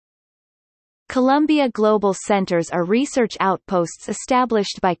Columbia Global Centers are research outposts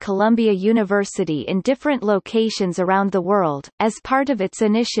established by Columbia University in different locations around the world, as part of its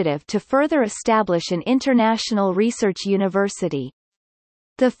initiative to further establish an international research university.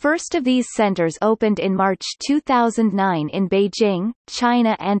 The first of these centers opened in March 2009 in Beijing,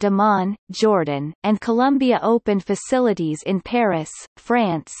 China and Amman, Jordan, and Columbia opened facilities in Paris,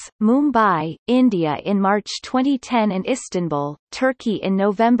 France, Mumbai, India in March 2010 and Istanbul, Turkey in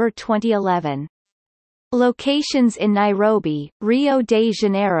November 2011. Locations in Nairobi, Rio de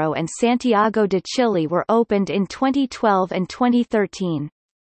Janeiro and Santiago de Chile were opened in 2012 and 2013.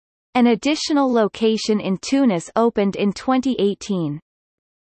 An additional location in Tunis opened in 2018.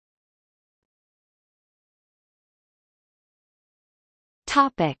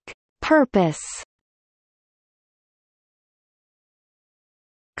 Topic. Purpose.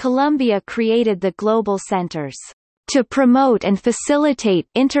 Columbia created the Global Centers to promote and facilitate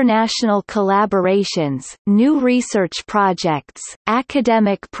international collaborations, new research projects,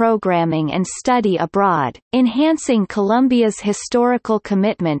 academic programming and study abroad, enhancing Columbia's historical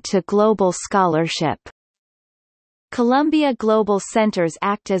commitment to global scholarship. Columbia Global Centers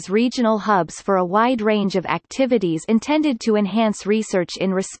act as regional hubs for a wide range of activities intended to enhance research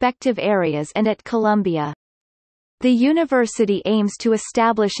in respective areas and at Columbia. The university aims to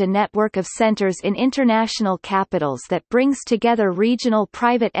establish a network of centers in international capitals that brings together regional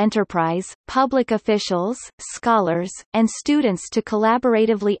private enterprise, public officials, scholars, and students to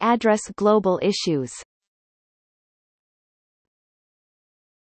collaboratively address global issues.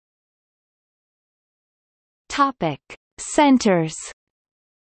 Topic: Centers.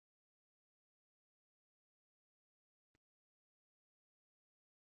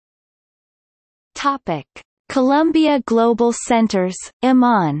 Topic: Columbia Global Centers,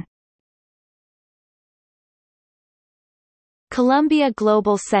 Amman. Columbia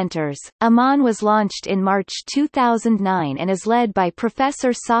Global Centers, Amman was launched in March 2009 and is led by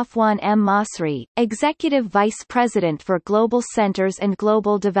Professor Safwan M. Masri, Executive Vice President for Global Centers and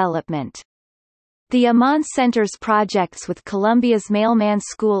Global Development. The Amman Center's projects with Columbia's Mailman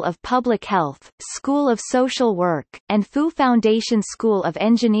School of Public Health, School of Social Work, and Fu Foundation School of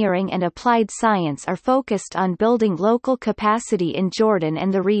Engineering and Applied Science are focused on building local capacity in Jordan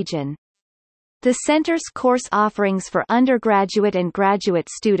and the region. The center's course offerings for undergraduate and graduate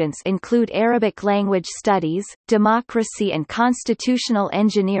students include Arabic language studies, democracy and constitutional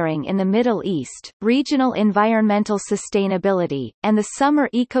engineering in the Middle East, regional environmental sustainability, and the Summer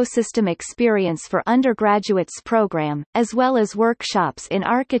Ecosystem Experience for Undergraduates program, as well as workshops in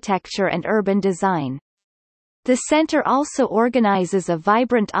architecture and urban design. The center also organizes a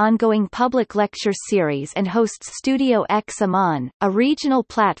vibrant ongoing public lecture series and hosts Studio X Amman, a regional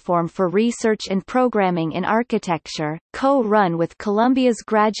platform for research and programming in architecture, co-run with Columbia's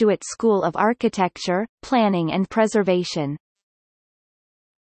Graduate School of Architecture, Planning and Preservation.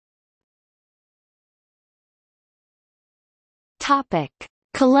 Topic: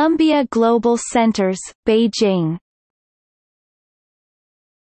 Columbia Global Centers, Beijing.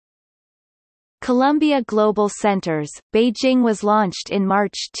 Columbia Global Centers, Beijing was launched in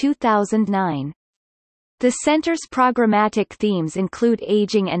March 2009. The center's programmatic themes include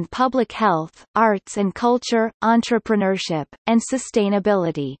aging and public health, arts and culture, entrepreneurship, and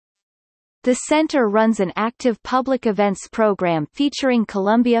sustainability. The center runs an active public events program featuring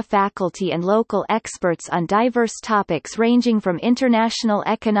Columbia faculty and local experts on diverse topics ranging from international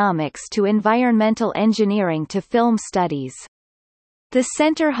economics to environmental engineering to film studies. The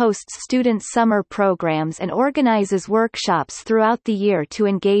center hosts student summer programs and organizes workshops throughout the year to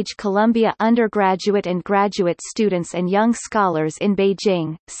engage Columbia undergraduate and graduate students and young scholars in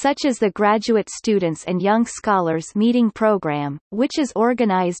Beijing, such as the Graduate Students and Young Scholars Meeting Program, which is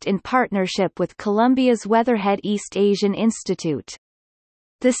organized in partnership with Columbia's Weatherhead East Asian Institute.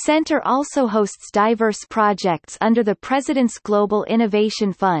 The center also hosts diverse projects under the President's Global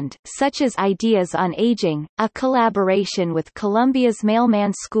Innovation Fund, such as Ideas on Aging, a collaboration with Columbia's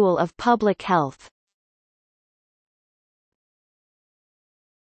Mailman School of Public Health.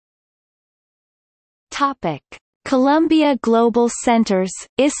 Topic: Columbia Global Centers,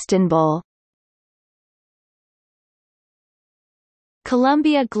 Istanbul.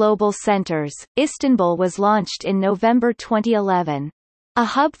 Columbia Global Centers, Istanbul was launched in November 2011. A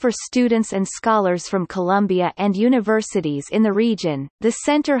hub for students and scholars from Columbia and universities in the region, the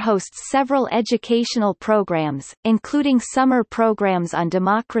center hosts several educational programs, including summer programs on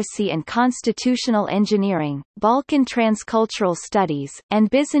democracy and constitutional engineering, Balkan transcultural studies, and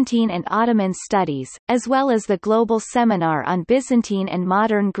Byzantine and Ottoman studies, as well as the Global Seminar on Byzantine and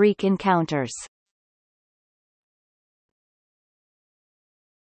Modern Greek Encounters.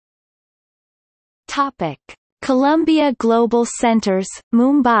 Topic: Columbia Global Centers,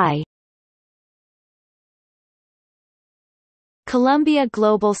 Mumbai. Columbia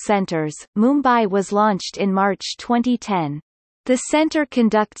Global Centers, Mumbai was launched in March 2010. The center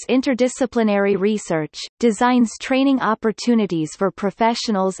conducts interdisciplinary research, designs training opportunities for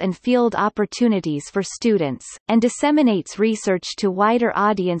professionals and field opportunities for students, and disseminates research to wider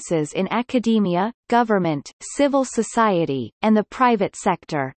audiences in academia, government, civil society, and the private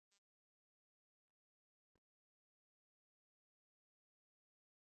sector.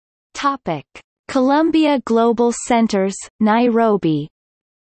 Topic: Columbia Global Centers, Nairobi.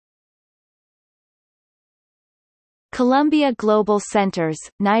 Columbia Global Centers,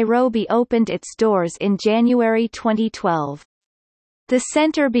 Nairobi opened its doors in January 2012. The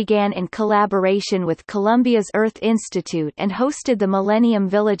center began in collaboration with Columbia's Earth Institute and hosted the Millennium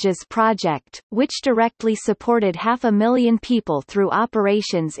Villages project, which directly supported 500,000 people through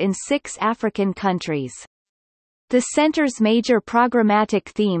operations in 6 African countries. The center's major programmatic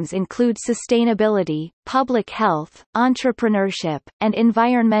themes include sustainability, public health, entrepreneurship, and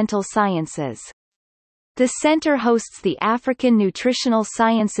environmental sciences. The center hosts the African Nutritional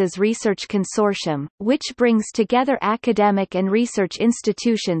Sciences Research Consortium, which brings together academic and research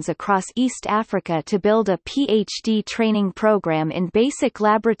institutions across East Africa to build a PhD training program in basic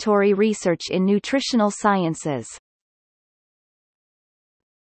laboratory research in nutritional sciences.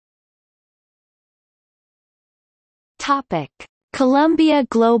 Topic: Columbia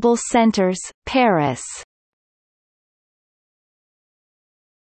Global Centers, Paris.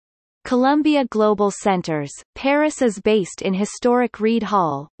 Columbia Global Centers, Paris is based in historic Reed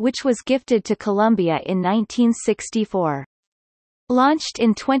Hall, which was gifted to Columbia in 1964. Launched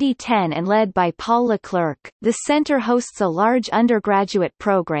in 2010 and led by Paul Leclerc, the center hosts a large undergraduate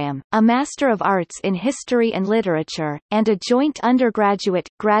program, a Master of Arts in History and Literature, and a joint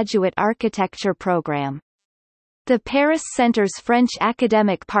undergraduate-graduate architecture program. The Paris Centre's French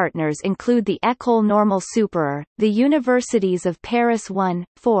academic partners include the École Normale Supérieure, the Universities of Paris 1,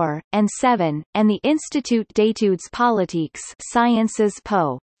 4, and 7, and the Institut d'études politiques Sciences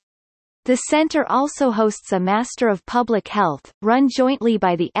Po. The center also hosts a Master of Public Health, run jointly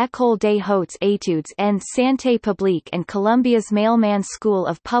by the École des Hautes Études en Santé Publique and Columbia's Mailman School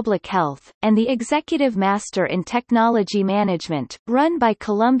of Public Health, and the Executive Master in Technology Management, run by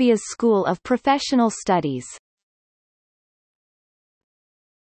Columbia's School of Professional Studies.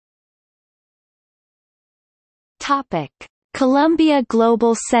 Topic: Columbia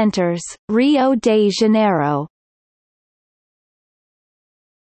Global Centers, Rio de Janeiro.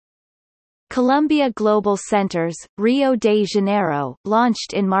 Columbia Global Centers, Rio de Janeiro,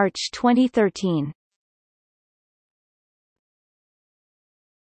 launched in March 2013.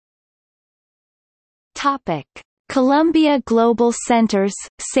 Topic: Columbia Global Centers,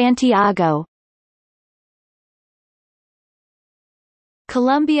 Santiago.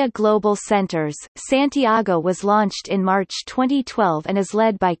 Columbia Global Centers, Santiago was launched in March 2012 and is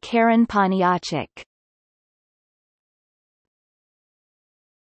led by Karen Poniachik.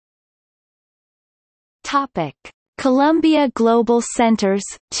 Topic: Columbia Global Centers,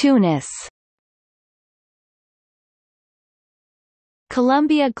 Tunis.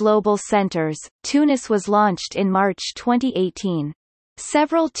 Columbia Global Centers, Tunis was launched in March 2018.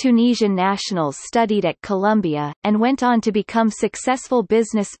 Several Tunisian nationals studied at Columbia, and went on to become successful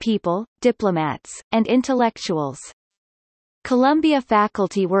business people, diplomats, and intellectuals. Columbia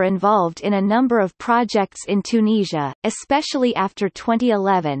faculty were involved in a number of projects in Tunisia, especially after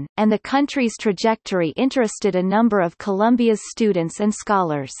 2011, and the country's trajectory interested a number of Columbia's students and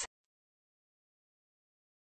scholars.